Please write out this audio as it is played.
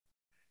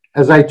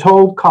As I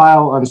told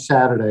Kyle on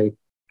Saturday,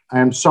 I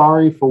am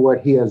sorry for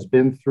what he has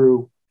been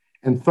through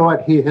and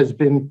thought he has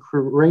been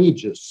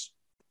courageous,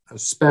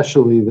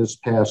 especially this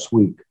past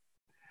week.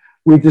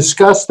 We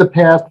discussed the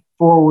path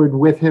forward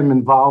with him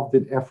involved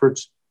in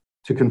efforts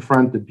to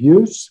confront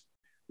abuse.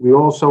 We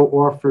also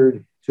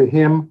offered to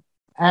him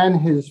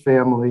and his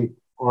family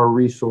our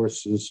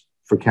resources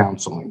for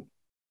counseling.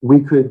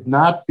 We could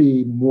not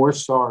be more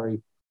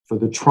sorry for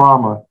the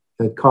trauma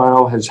that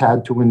Kyle has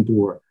had to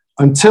endure.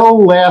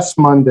 Until last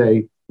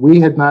Monday, we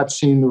had not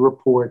seen the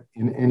report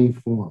in any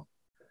form.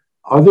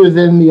 Other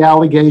than the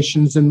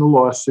allegations in the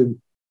lawsuit,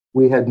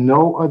 we had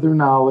no other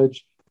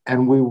knowledge,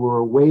 and we were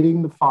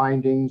awaiting the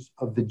findings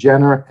of the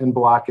Jenner and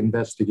Block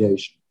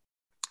investigation.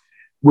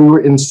 We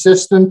were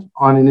insistent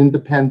on an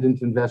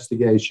independent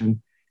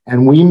investigation,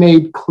 and we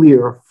made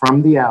clear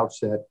from the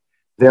outset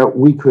that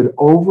we could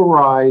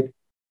override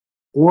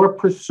or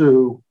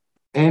pursue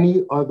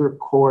any other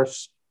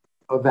course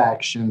of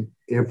action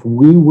if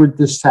we were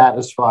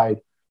dissatisfied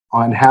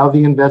on how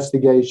the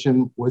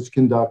investigation was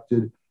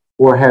conducted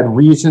or had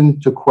reason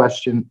to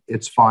question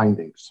its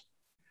findings.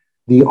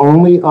 The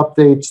only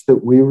updates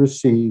that we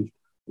received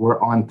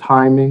were on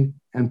timing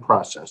and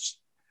process.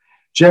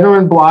 Jenner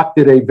and Block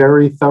did a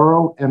very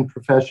thorough and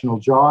professional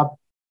job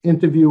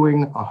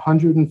interviewing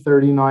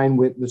 139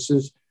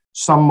 witnesses,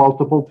 some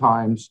multiple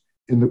times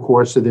in the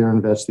course of their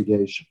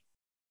investigation.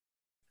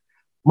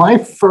 My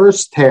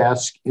first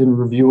task in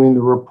reviewing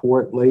the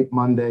report late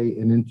Monday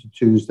and into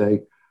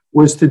Tuesday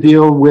was to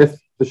deal with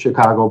the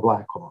Chicago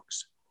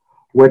Blackhawks.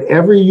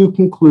 Whatever you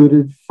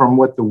concluded from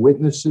what the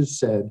witnesses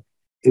said,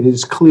 it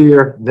is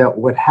clear that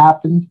what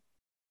happened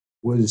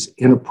was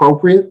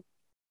inappropriate,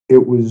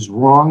 it was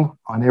wrong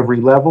on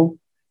every level,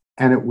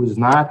 and it was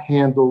not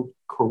handled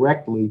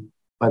correctly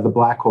by the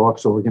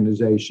Blackhawks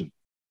organization.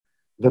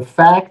 The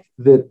fact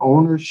that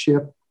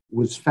ownership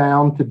was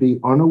found to be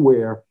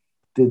unaware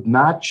did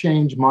not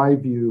change my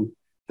view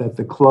that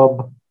the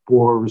club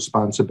bore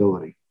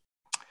responsibility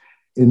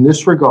in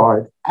this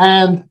regard,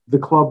 and the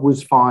club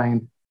was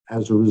fined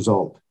as a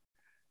result.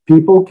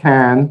 People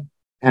can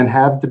and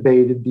have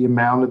debated the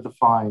amount of the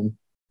fine,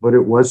 but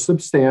it was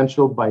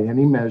substantial by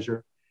any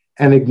measure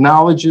and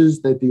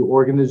acknowledges that the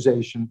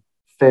organization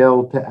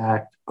failed to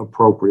act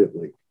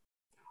appropriately.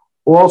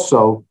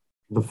 Also,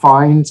 the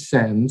fine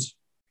sends,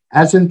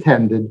 as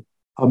intended,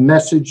 a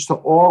message to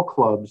all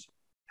clubs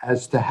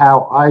as to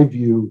how I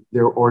view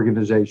their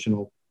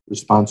organizational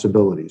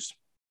responsibilities.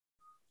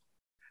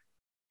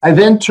 I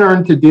then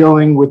turned to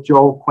dealing with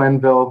Joel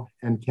Quenneville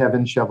and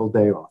Kevin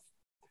Cheveldayoff.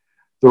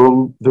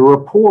 The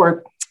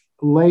report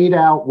laid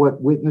out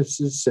what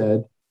witnesses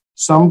said,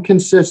 some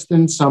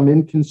consistent, some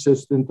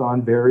inconsistent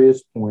on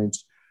various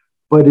points,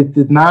 but it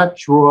did not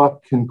draw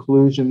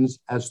conclusions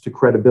as to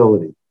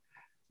credibility.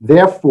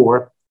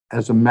 Therefore,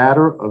 as a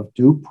matter of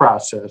due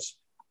process,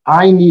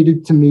 I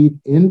needed to meet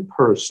in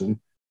person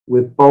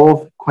with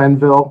both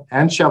Quenneville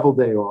and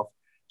Cheveldayoff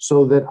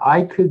so that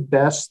I could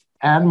best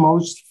and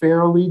most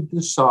fairly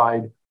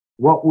decide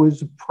what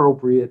was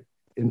appropriate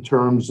in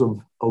terms of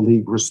a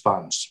league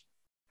response.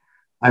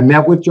 I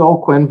met with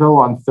Joel Quenneville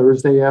on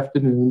Thursday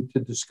afternoon to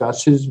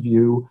discuss his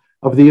view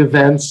of the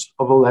events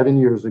of 11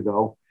 years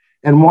ago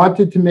and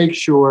wanted to make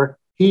sure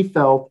he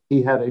felt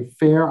he had a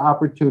fair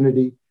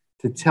opportunity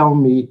to tell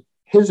me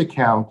his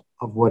account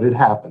of what had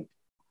happened.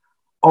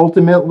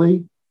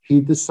 Ultimately, he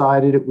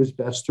decided it was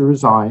best to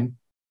resign,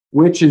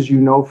 which, as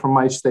you know from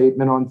my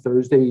statement on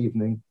Thursday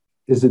evening,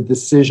 is a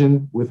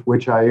decision with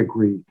which I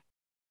agreed.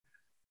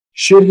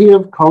 Should he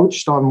have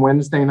coached on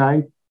Wednesday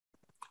night?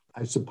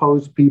 I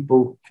suppose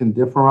people can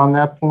differ on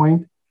that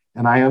point,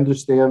 and I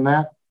understand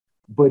that,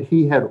 but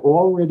he had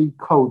already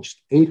coached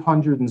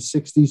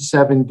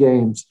 867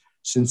 games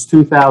since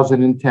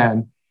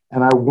 2010,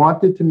 and I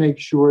wanted to make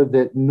sure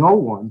that no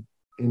one,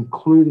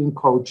 including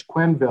Coach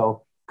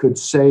Quenneville, could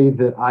say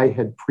that I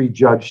had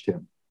prejudged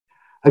him.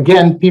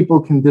 Again, people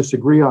can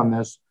disagree on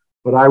this,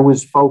 but I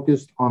was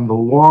focused on the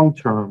long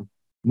term,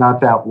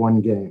 not that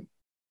one game.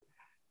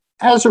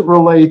 As it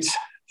relates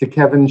to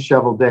Kevin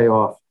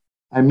Cheveldayoff,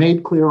 I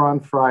made clear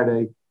on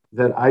Friday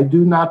that I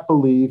do not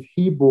believe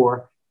he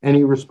bore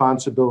any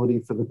responsibility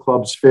for the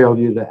club's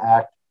failure to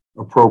act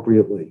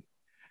appropriately.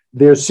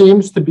 There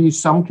seems to be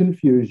some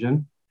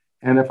confusion,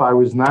 and if I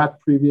was not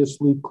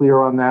previously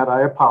clear on that,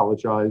 I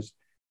apologize,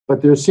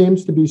 but there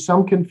seems to be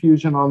some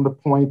confusion on the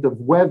point of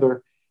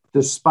whether,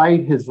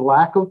 despite his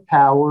lack of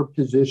power,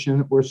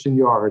 position, or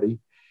seniority,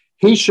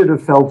 he should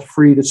have felt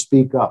free to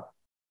speak up.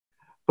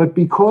 But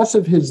because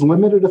of his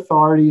limited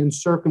authority and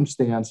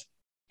circumstance,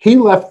 he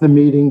left the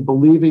meeting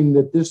believing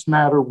that this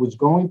matter was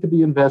going to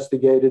be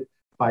investigated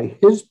by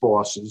his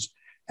bosses,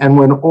 and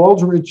when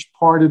Aldrich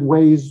parted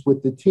ways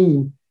with the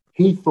team,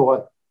 he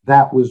thought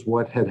that was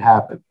what had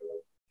happened.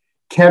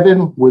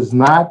 Kevin was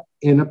not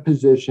in a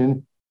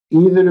position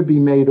either to be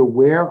made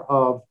aware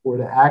of or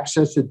to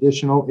access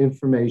additional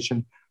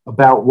information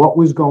about what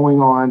was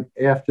going on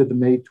after the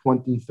May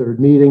 23rd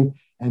meeting,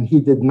 and he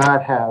did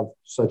not have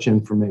such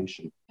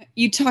information.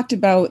 You talked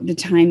about the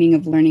timing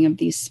of learning of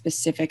these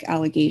specific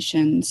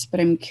allegations, but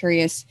I'm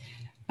curious,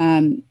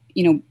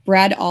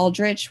 Brad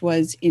Aldrich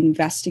was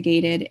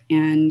investigated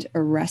and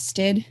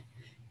arrested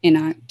in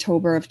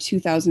October of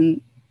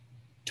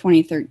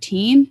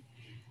 2013,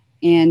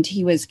 and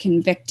he was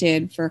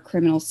convicted for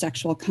criminal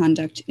sexual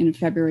conduct in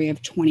February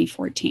of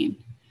 2014.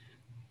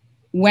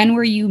 When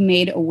were you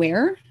made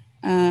aware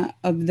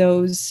of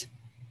those,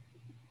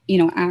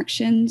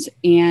 actions?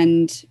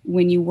 And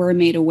when you were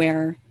made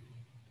aware,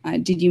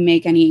 did you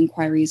make any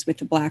inquiries with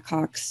the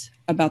Blackhawks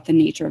about the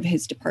nature of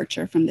his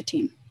departure from the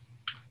team?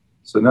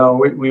 So no,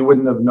 we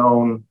wouldn't have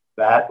known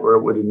that, or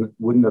it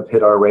wouldn't have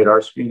hit our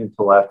radar screen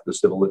until after the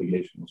civil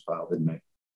litigation was filed in May.